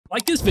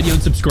Like this video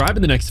and subscribe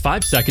in the next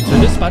 5 seconds or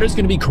this spider's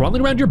going to be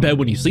crawling around your bed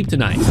when you sleep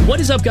tonight. What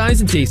is up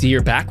guys, it's Daisy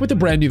here back with a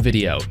brand new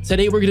video.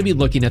 Today we're going to be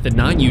looking at the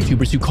 9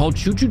 YouTubers who called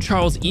CHOO CHOO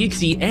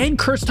CHARLES.EXE and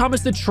cursed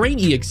Thomas the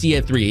TRAIN.EXE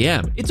at 3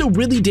 AM. It's a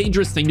really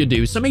dangerous thing to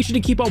do, so make sure to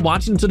keep on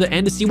watching until the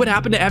end to see what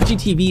happened to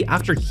FGTeeV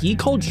after he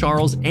called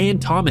Charles and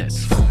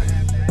Thomas.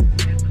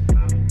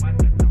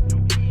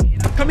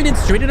 Coming in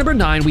straight at number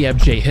 9, we have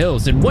Jay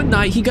Hills, and one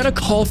night he got a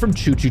call from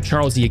CHOO CHOO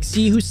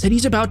CHARLES.EXE who said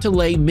he's about to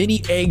lay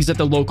mini eggs at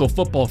the local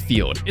football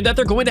field and that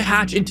they're going to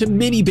hatch into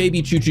mini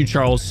baby CHOO CHOO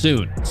Charles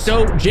soon.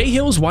 So Jay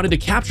Hills wanted to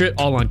capture it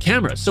all on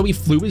camera, so he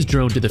flew his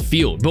drone to the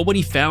field, but what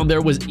he found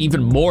there was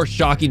even more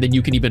shocking than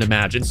you can even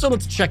imagine, so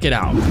let's check it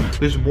out.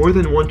 There's more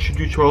than one CHOO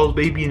CHOO Charles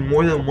baby and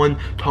more than one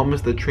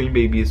Thomas the Train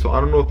baby, so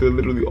I don't know if they're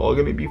literally all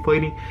gonna be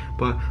fighting,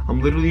 but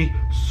I'm literally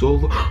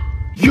so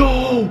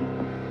Yo!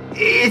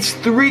 It's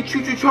 3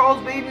 CHOO CHOO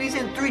Charles babies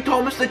and 3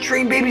 Thomas the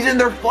Train babies and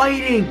they're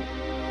fighting!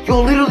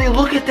 Yo, literally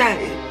look at that!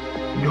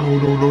 No,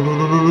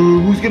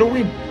 who's gonna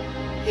win?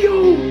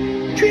 Yo!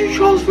 CHOO CHOO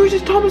Charles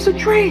versus Thomas the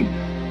Train!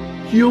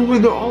 Yo,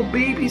 and they're all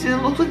babies and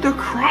it looks like they're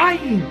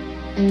crying!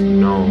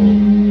 No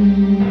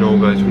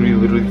guys, who do you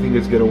literally think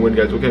is gonna win,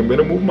 guys? Okay, I'm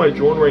gonna move my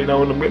drone right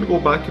now and I'm gonna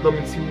go back to them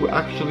and see who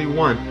actually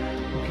won.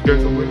 Okay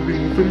guys, I'm literally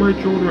moving my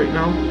drone right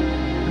now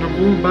and I'm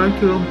going back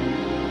to them.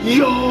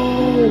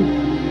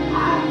 Yo!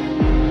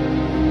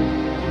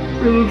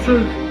 It looks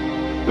like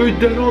they're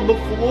dead on the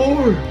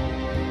floor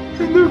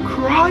and they're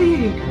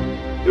crying.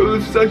 Yo,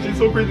 this is actually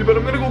so crazy, but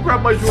I'm gonna go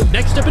grab my drone.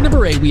 Next up at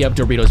number 8, we have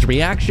Doritos'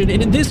 reaction,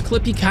 and in this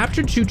clip, he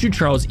captured CHOO CHOO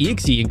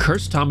CHARLES.EXE and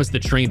cursed Thomas the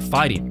Train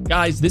fighting.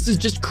 Guys, this is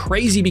just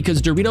crazy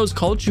because Doritos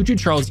called CHOO CHOO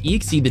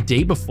CHARLES.EXE the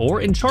day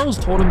before, and Charles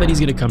told him that he's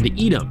gonna come to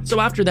eat him.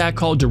 So after that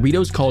call,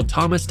 Doritos called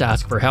Thomas to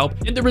ask for help,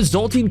 and the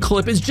resulting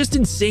clip is just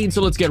insane,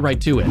 so let's get right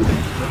to it. Yo!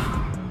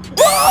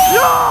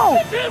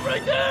 It's him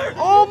right there!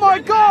 Oh my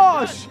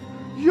gosh!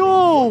 Yo!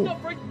 Oh!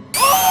 Oh!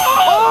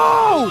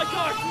 Oh my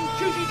gosh!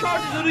 CHOO CHOO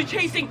Charles is literally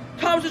chasing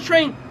Thomas the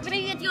Train. We're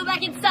gonna get to go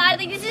back inside.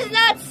 Like, this is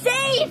not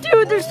safe!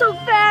 Dude, they're so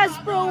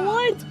fast, bro.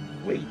 What?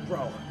 Wait,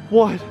 bro.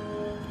 What?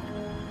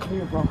 Come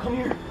here, bro. Come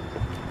here.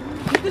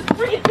 Get this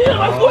freaking thing on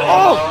my foot!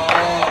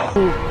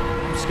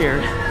 Oh! I'm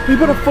scared. We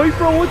better fight,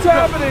 bro. What's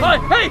happening?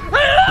 Hey!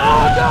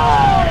 Oh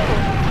no!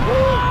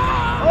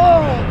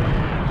 Oh!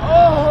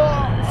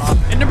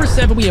 At number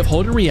 7, we have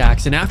Holden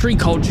Reacts, and after he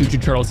called CHOO CHOO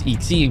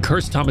CHARLES.EXE and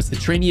cursed Thomas the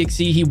Train.EXE,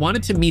 he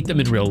wanted to meet them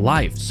in real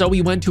life. So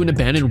he went to an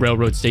abandoned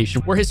railroad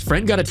station where his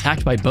friend got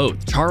attacked by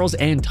both Charles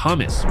and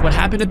Thomas. What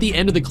happened at the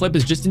end of the clip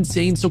is just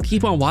insane, so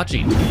keep on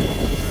watching.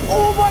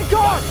 Oh my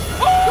gosh!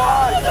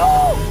 Oh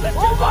no!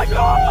 Oh my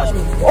gosh!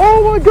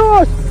 Oh my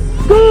gosh!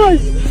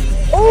 Guys!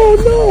 Oh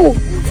no!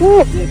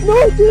 Oh,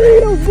 no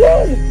Doritos!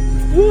 Run!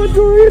 Run,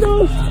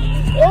 Doritos!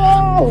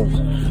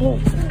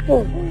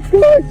 Oh,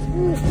 guys!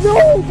 No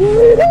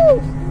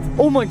Doritos!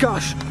 Oh my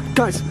gosh!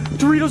 Guys,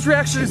 Doritos'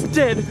 reaction is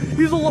dead.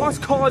 He's a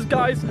lost cause,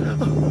 guys.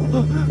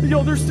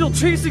 Yo, they're still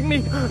chasing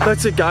me.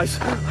 That's it, guys.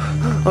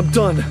 I'm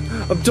done.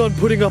 I'm done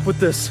putting up with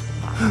this.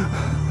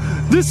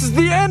 This is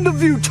the end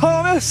of you,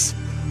 Thomas!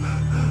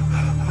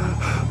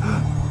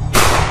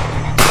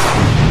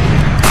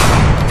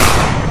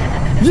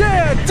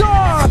 Yeah,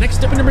 dog!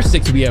 Next up at number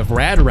 6, we have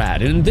Rad,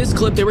 and in this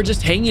clip, they were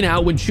just hanging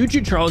out when CHOO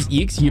CHOO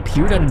CHARLES.EXE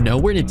appeared out of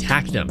nowhere and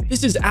attacked them.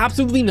 This is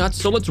absolutely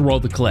nuts, so let's roll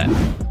the clip.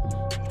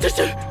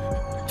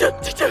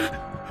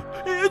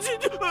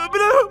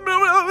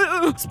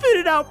 Spit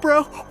it out,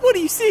 bro. What do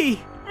you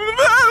see?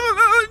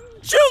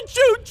 CHOO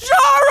CHOO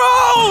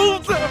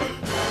Charles!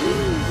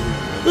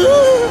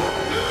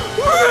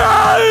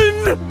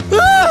 Run!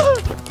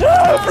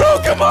 Bro,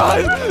 come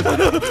on!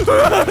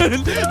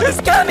 Run!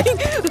 It's coming!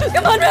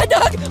 Come on, Red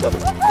Dog!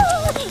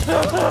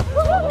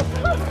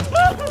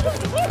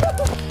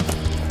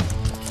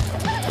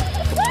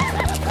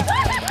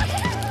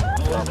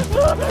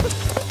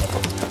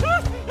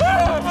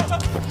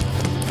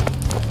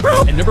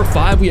 At number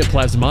 5, we have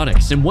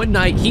Plasmonics, and one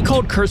night he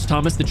called cursed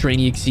Thomas the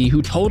Train.EXE,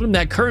 who told him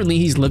that currently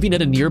he's living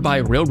at a nearby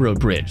railroad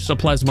bridge. So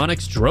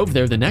Plasmonics drove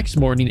there the next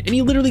morning and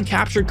he literally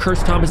captured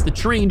cursed Thomas the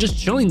Train just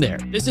chilling there.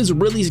 This is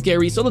really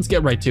scary, so let's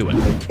get right to it.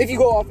 If you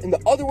go off in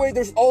the other way,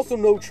 there's also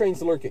no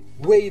trains lurking.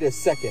 Wait a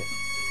second.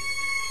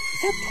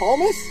 Is that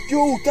Thomas?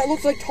 Yo, that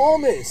looks like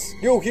Thomas.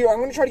 Yo, here, I'm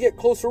gonna try to get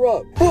closer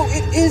up. Bro,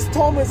 it is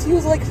Thomas. He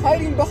was like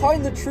hiding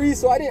behind the tree,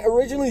 so I didn't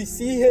originally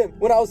see him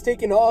when I was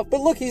taking off.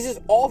 But look, he's just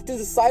off to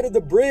the side of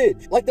the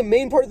bridge. Like the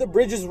main part of the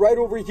bridge is right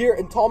over here,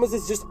 and Thomas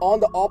is just on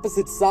the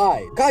opposite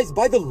side. Guys,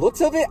 by the looks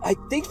of it, I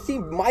think he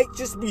might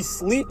just be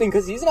sleeping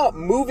because he's not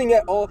moving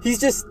at all. He's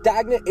just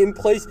stagnant in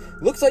place.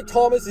 Looks like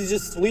Thomas is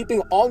just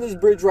sleeping on this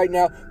bridge right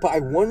now, but I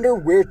wonder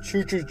where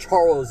CHOO CHOO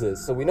Charles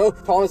is. So we know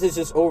Thomas is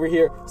just over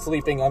here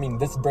sleeping. I mean,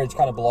 this bridge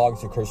kind of belongs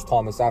to cursed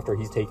Thomas after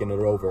he's taken it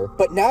over.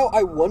 But now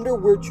I wonder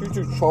where CHOO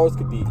CHOO Charles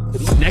could be.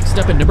 Next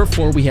up at number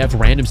 4, we have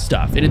Random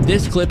Stuff, and in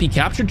this clip, he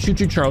captured CHOO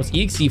CHOO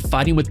CHARLES.EXE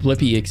fighting with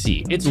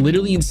Blippi.exe. It's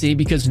literally insane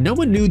because no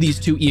one knew these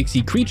two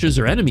EXE creatures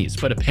are enemies,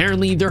 but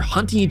apparently they're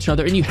hunting each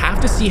other, and you have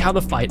to see how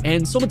the fight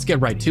ends, so let's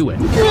get right to it.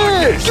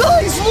 Yeah,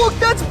 guys, look,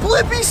 that's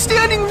Blippi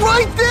standing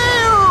right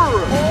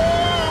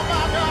there!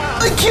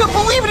 I can't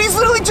believe it. He's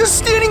literally just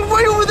standing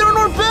right over there in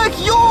our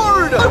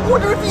backyard. I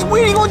wonder if he's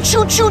waiting on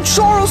Choo Choo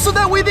Charles so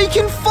that way they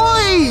can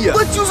fight.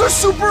 Let's use our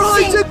super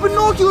high-tech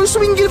binoculars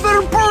so we can get a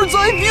better bird's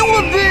eye view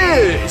of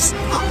this.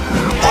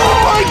 Oh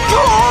my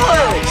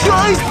gosh!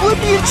 Guys,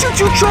 Blippi and Choo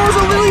Choo Charles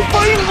are literally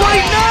fighting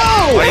right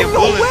now!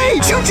 No way!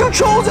 Choo Choo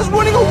Charles is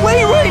running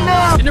away right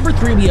now! At number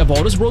 3, we have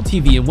Outage World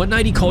TV, and one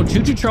night he called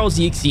CHOO CHOO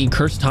CHARLES.EXE and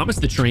cursed Thomas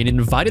the Train and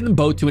invited them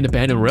both to an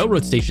abandoned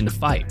railroad station to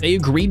fight. They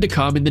agreed to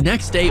come, and the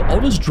next day,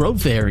 Outage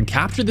drove there and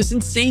captured this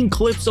insane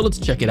clip, so let's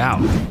check it out.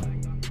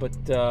 But,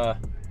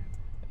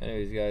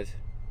 anyways, guys.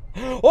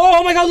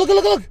 Oh my god,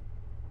 look!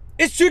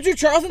 It's CHOO CHOO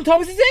Charles and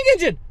Thomas's tank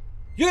engine!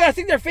 Yeah, I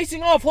think they're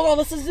facing off. Hold on,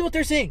 let's listen to what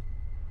they're saying.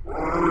 Hey,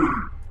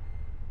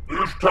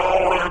 this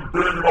tower ain't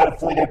big enough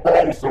for the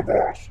both of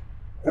us.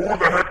 Who the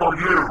heck are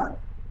you?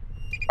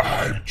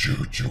 I'm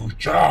CHOO CHOO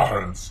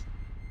Charles.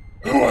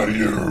 Who are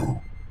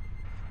you?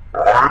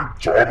 I'm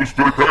Thomas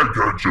the Tank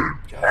Engine.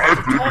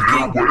 I've been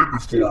here way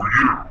before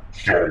you,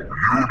 so you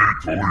need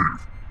to leave.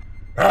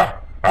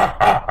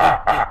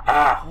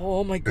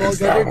 Oh my god,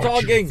 they're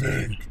talking.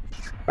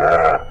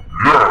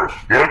 Yes,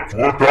 that's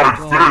what I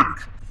think.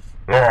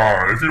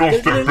 If you don't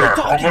stick there,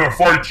 I'm gonna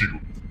fight you.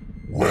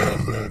 Well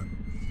then,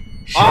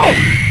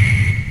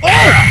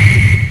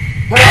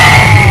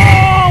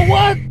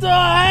 what the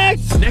heck?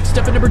 Next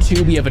up at number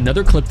 2, we have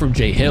another clip from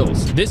Jay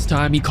Hills. This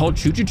time, he called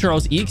CHOO CHOO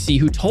CHARLES.EXE,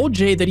 who told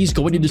Jay that he's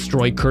going to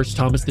destroy cursed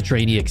Thomas the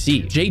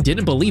Train.EXE. Jay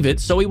didn't believe it,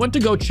 so he went to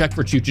go check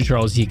for CHOO CHOO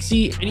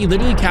CHARLES.EXE, and he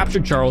literally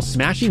captured Charles,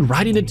 smashing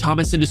right into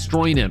Thomas and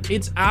destroying him.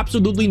 It's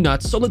absolutely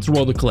nuts, so let's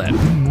roll the clip.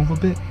 Let me move a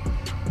bit.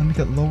 Let me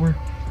get lower.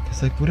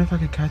 Because, like, what if I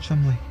could catch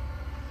them, like,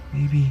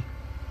 maybe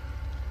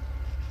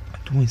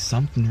doing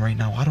something right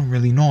now? I don't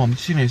really know. I'm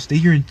just gonna stay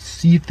here and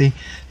see if they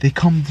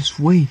come this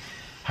way.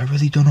 I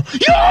really don't know.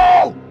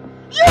 Yo!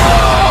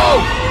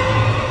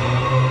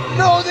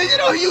 No, they did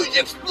a huge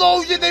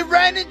explosion. They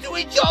ran into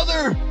each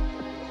other.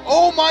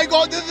 Oh my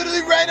god, they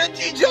literally ran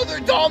into each other.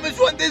 Thomas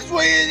went this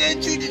way and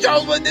then CHOO CHOO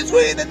Charles went this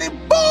way and then they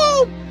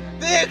boom!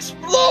 They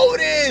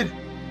exploded.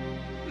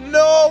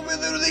 No, we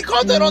literally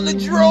caught that on the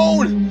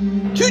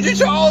drone. CHOO CHOO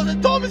Charles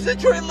and Thomas the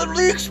Train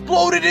literally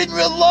exploded in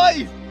real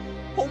life.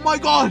 Oh my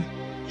god.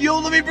 Yo,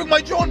 let me bring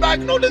my drone back.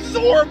 No, this is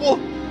horrible.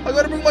 I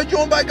gotta bring my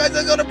drone back, guys.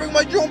 I gotta bring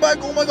my drone back.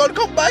 Oh my god,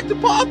 come back to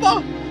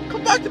Papa.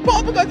 Come back to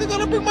Papa, guys. I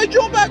gotta bring my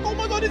drone back. Oh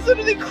my god, it's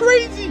literally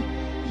crazy.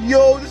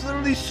 Yo, this is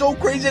literally so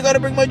crazy. I gotta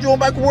bring my drone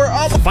back. Where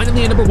up?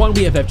 Finally, at number 1,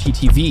 we have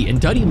FGTeeV,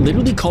 and Duddy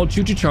literally called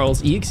CHOO CHOO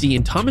CHARLES.EXE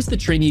and Thomas the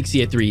Train.EXE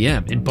at 3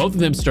 AM, and both of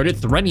them started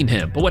threatening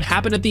him. But what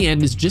happened at the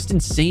end is just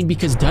insane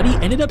because Duddy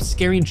ended up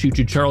scaring CHOO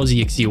CHOO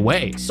CHARLES.EXE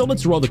away. So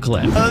let's roll the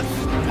clip.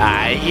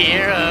 I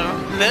hear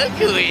him. Look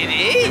who it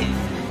is.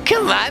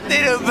 Come on,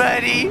 little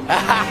buddy.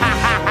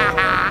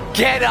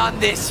 Get on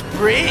this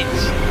bridge.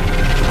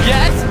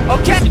 Yes?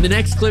 Okay. In the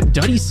next clip,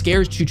 Duddy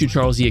scares CHOO CHOO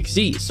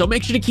CHARLES.EXE, so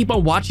make sure to keep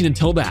on watching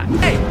until that.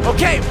 Hey,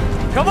 okay.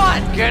 Come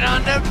on. Get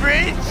on the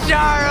bridge,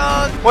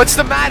 Charles. What's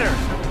the matter?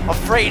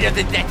 Afraid of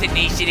the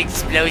detonation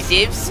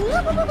explosives?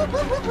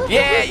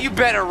 Yeah, you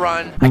better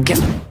run. I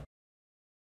guess...